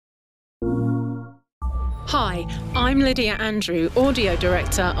Hi, I'm Lydia Andrew, Audio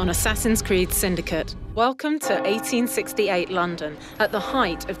Director on Assassin's Creed Syndicate. Welcome to 1868 London, at the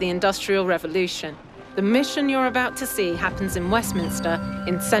height of the Industrial Revolution. The mission you're about to see happens in Westminster,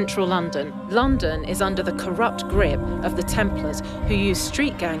 in central London. London is under the corrupt grip of the Templars, who use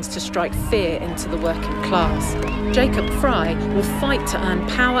street gangs to strike fear into the working class. Jacob Fry will fight to earn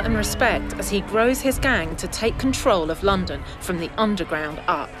power and respect as he grows his gang to take control of London from the underground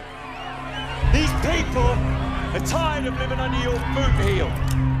up. These people are tired of living under your boot heel.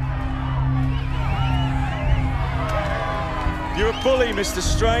 You're a bully, Mr.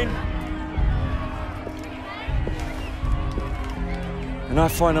 Strain. And I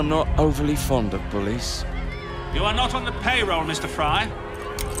find I'm not overly fond of bullies. You are not on the payroll, Mr. Fry.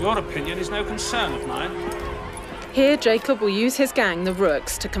 Your opinion is no concern of mine. Here, Jacob will use his gang, the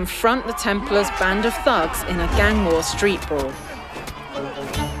Rooks, to confront the Templars' band of thugs in a gang war street brawl.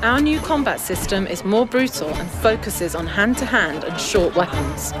 Our new combat system is more brutal and focuses on hand-to-hand and short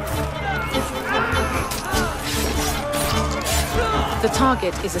weapons. The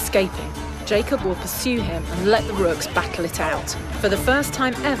target is escaping. Jacob will pursue him and let the Rooks battle it out. For the first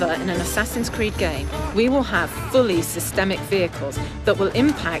time ever in an Assassin's Creed game, we will have fully systemic vehicles that will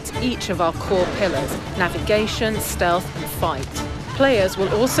impact each of our core pillars: navigation, stealth, and fight. Players will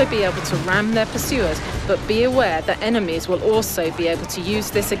also be able to ram their pursuers, but be aware that enemies will also be able to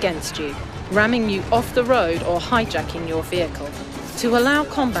use this against you, ramming you off the road or hijacking your vehicle. To allow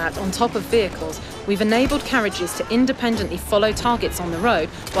combat on top of vehicles, we've enabled carriages to independently follow targets on the road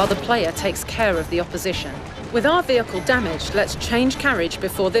while the player takes care of the opposition. With our vehicle damaged, let's change carriage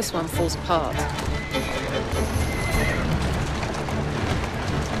before this one falls apart.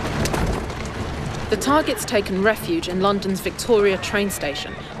 The target's taken refuge in London's Victoria train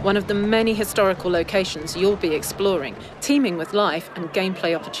station, one of the many historical locations you'll be exploring, teeming with life and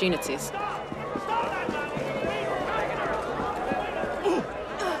gameplay opportunities.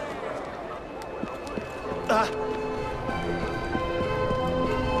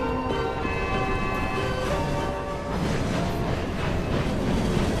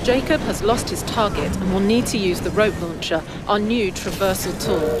 Jacob has lost his target and will need to use the rope launcher, our new traversal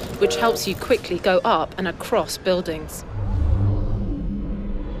tool, which helps you quickly go up and across buildings.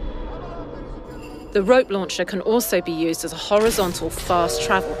 The rope launcher can also be used as a horizontal fast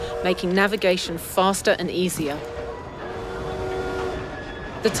travel, making navigation faster and easier.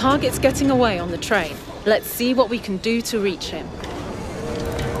 The target's getting away on the train. Let's see what we can do to reach him.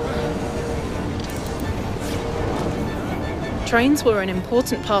 Trains were an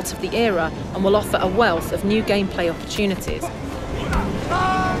important part of the era and will offer a wealth of new gameplay opportunities.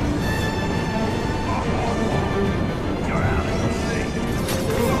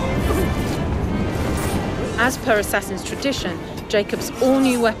 As per Assassin's tradition, Jacob's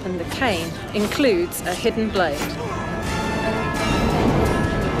all-new weapon, the cane, includes a hidden blade.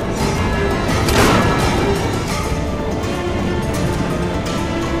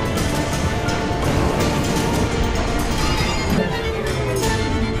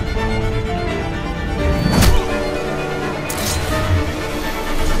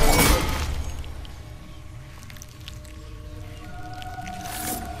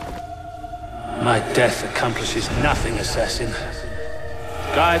 My death accomplishes nothing, assassin.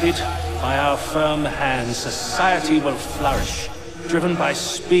 Guided by our firm hands, society will flourish, driven by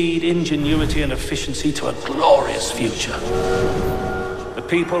speed, ingenuity, and efficiency to a glorious future. The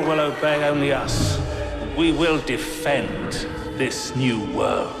people will obey only us. We will defend this new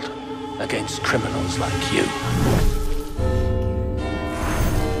world against criminals like you.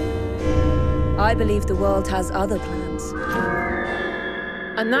 I believe the world has other plans.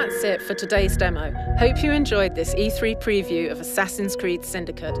 And that's it for today's demo. Hope you enjoyed this E3 preview of Assassin's Creed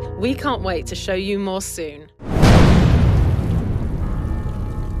Syndicate. We can't wait to show you more soon.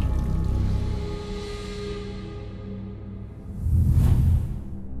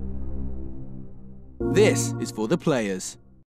 This is for the players.